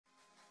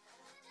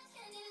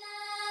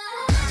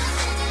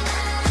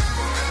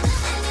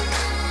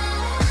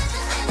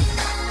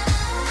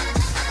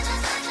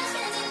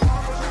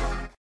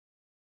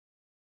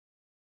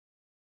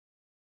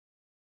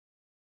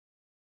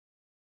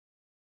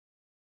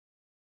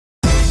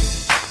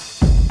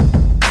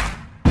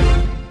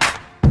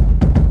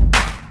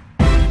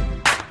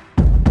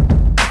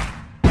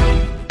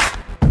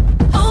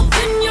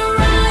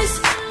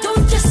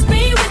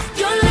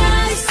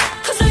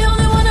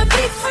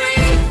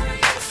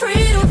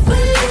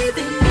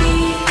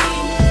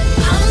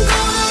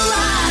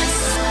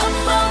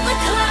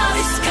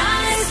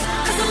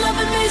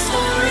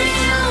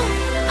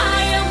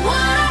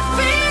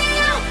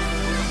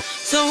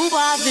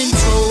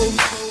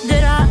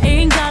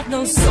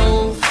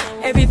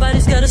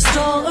Everybody's got a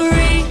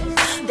story.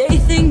 They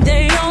think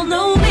they all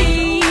know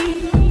me.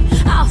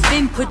 I've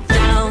been put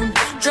down,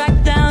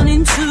 dragged down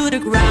into the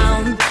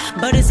ground,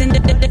 but it's in the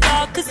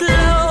darkest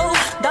low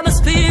that my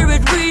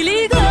spirit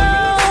really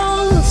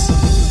goes.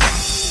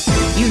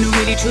 You know,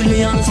 really,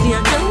 truly, honestly,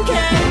 I don't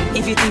care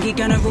if you think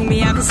you're gonna rule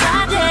me out, 'cause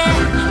I dare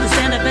to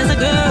stand up as a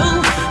girl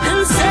and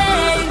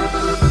say,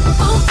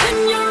 open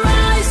your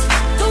eyes,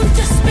 don't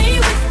just be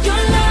with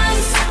your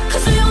lies,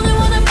 'cause I only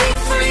wanna be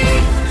free,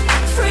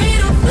 free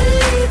to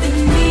believe in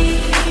me.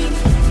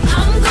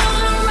 I'm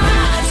gonna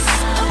rise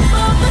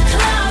above the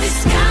cloudy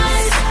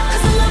skies,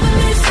 'cause the love of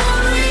me is for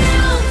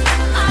real.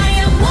 I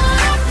am what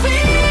I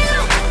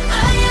feel,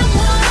 I am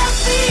what I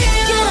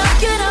feel.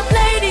 Get up,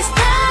 ladies,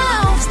 now.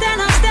 Stand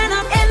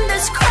up in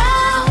this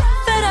crowd.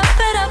 Fed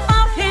up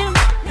of him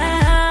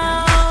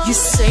now. You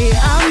say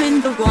I'm in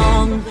the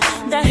wrong,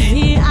 that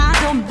here I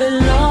don't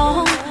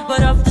belong,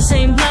 but of the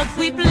same blood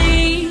we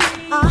bleed,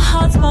 our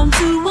hearts born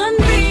to one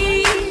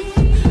beat.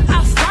 I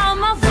found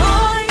my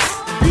voice,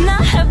 and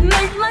I have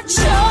made my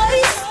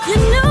choice. You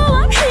know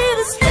I'm here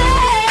to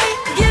stay.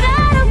 Get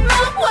out of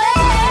my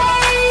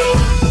way.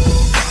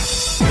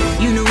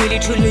 You know, really,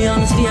 truly,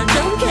 honestly, I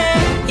don't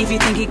care if you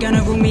think you're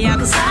gonna rule me out,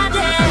 'cause I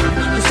dare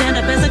to stand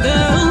up as a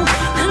girl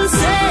and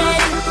say,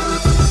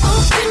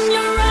 open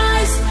your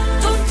eyes,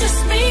 don't just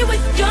be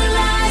with your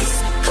lies,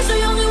 'cause I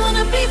only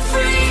wanna be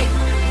free,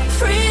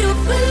 free to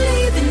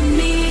believe in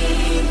me.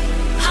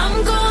 I'm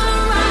gonna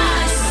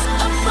rise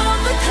above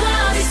the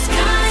cloudy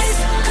skies,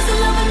 'cause the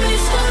love of me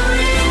is for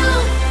real.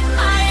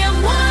 I am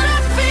what I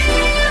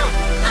feel,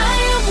 I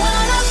am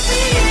what I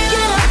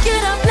feel.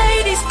 Get up,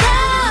 ladies,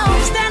 now.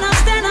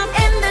 Stand up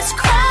in this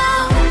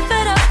crowd.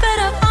 Fed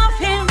up of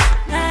him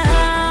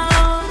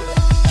now.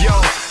 Yo,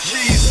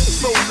 she's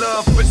so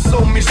loved but so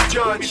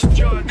misjudged,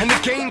 and the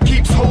game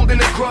keeps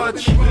holding a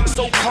grudge.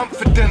 So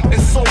confident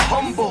and so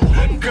humble,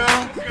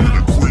 girl.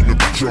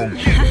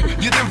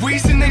 You're the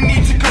reason they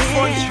need to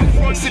confront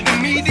you. Said the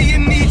media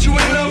need you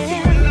and love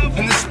you,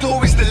 and the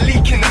stories that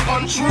leak in the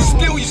untrue.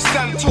 Still you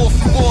stand tall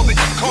through all that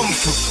you come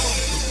through.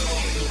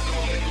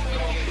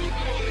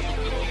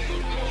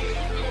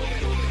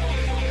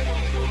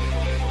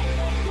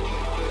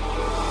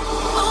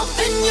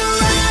 Open your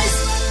eyes,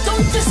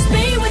 don't just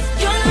be with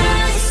your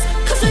lies,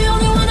 'cause I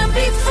only wanna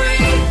be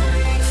free,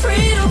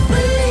 free to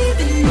believe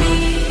in me.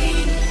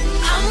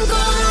 I'm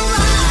gonna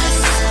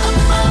rise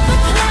above the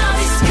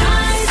cloudy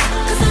skies,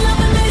 'cause the love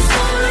of me is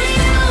for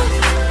real.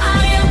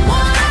 I am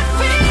what I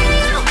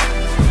feel.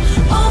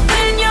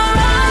 Open your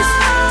eyes,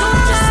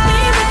 don't just be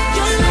with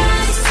your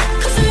lies,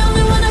 'cause I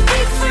only wanna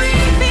be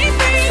free,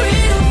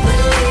 free to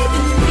believe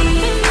in me.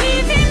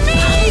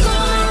 I'm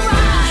gonna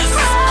rise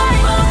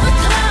above the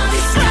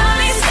cloudy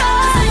skies,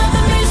 'cause the love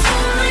of me is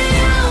for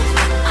real.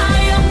 I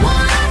am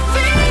what I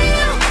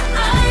feel,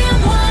 I am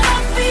what I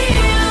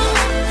feel.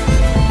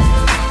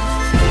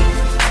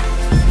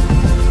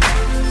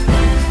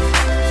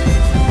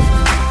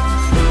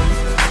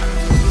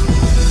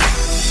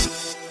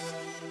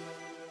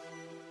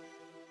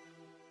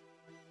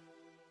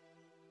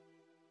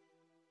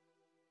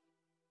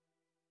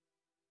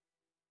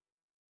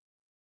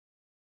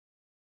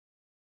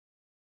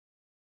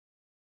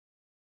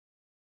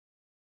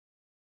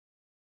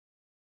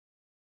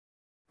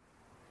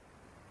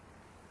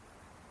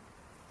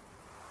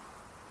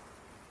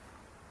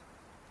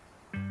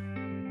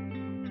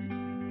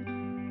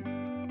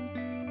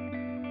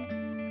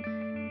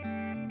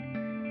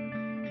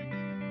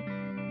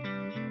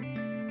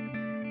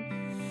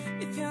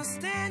 If you're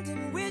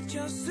standing with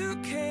your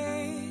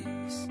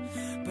suitcase,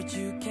 but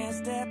you can't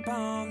step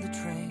on the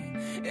train,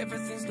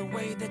 everything's the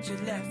way that you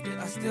left it,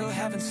 I still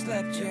haven't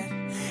slept yet.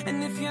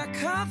 And if you're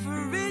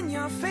covering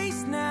your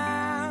face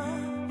now,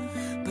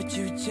 but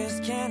you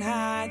just can't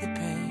hide the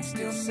pain,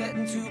 still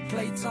setting 2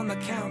 plates on the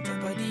counter,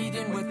 but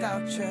eating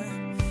without you.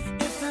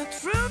 If the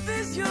truth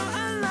is you're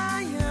a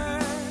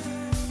liar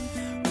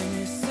when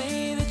you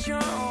say that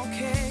you're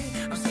okay,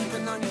 I'm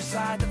sleeping on your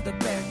side of the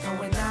bed,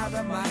 going out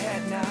of my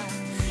head now.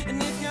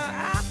 And if you're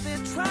out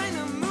there trying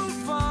to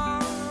move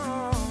on,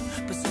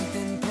 but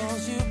something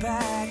pulls you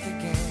back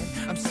again,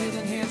 I'm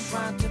sitting here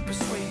trying to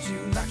persuade you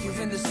like you're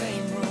in the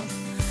same room.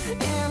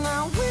 And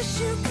I wish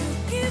you could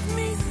give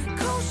me the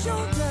cold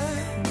shoulder,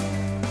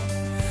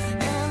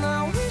 and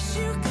I wish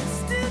you could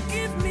still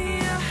give me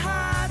a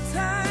hard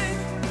time,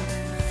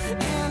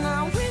 and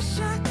I wish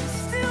I could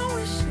still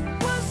wish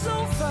it was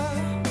over.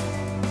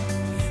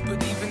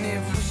 But even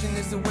if wishing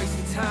is a waste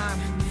of time,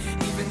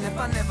 even if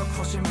I never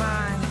cross your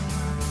mind,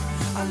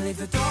 I'll leave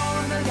the door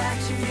on the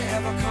latch if you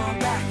ever come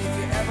back, if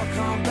you ever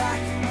come back.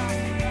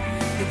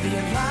 There'll be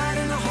a light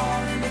in the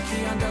hall and a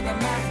key under the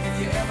mat if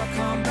you ever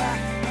come back.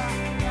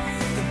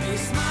 There'll be a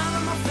smile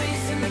on my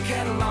face and the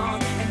kettle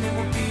on, and it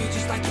will be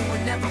just like you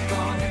were never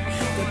gone.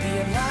 There'll be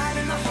a light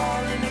in the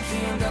hall and a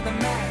key under the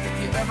mat if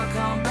you ever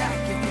come back,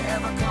 if you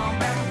ever come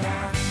back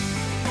now.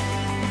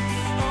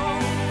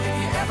 Oh, if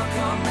you ever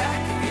come back,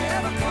 if you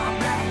ever come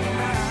back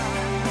now.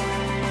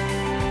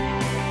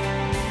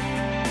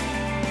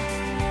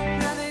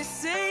 Now they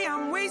say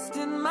I'm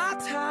wasting my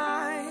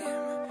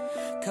time,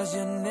 'cause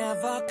you're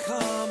never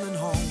coming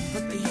home.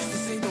 But they used to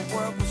say the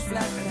world was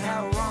flat, and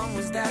how wrong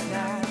was that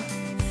now?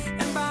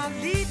 And by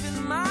leaving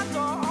my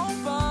door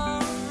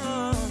open,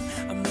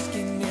 I'm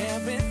risking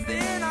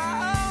everything I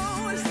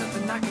owe. There's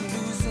nothing I can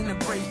lose in the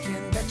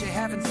breaking that you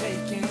haven't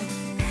taken.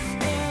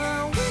 And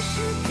I wish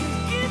you could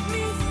give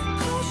me the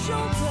cold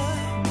shoulder,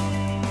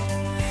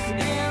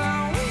 and I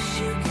wish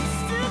you could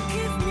still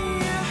give me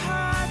a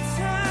hard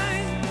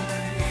time,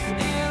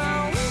 and I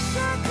wish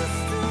I could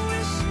still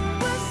wish it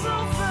was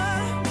over.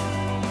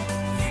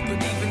 But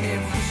even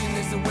if wishing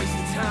is a waste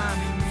of time,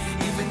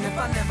 even if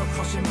I never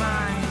cross your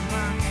mind,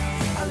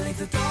 I'll leave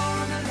the door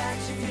on the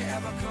latch if you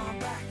ever come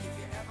back.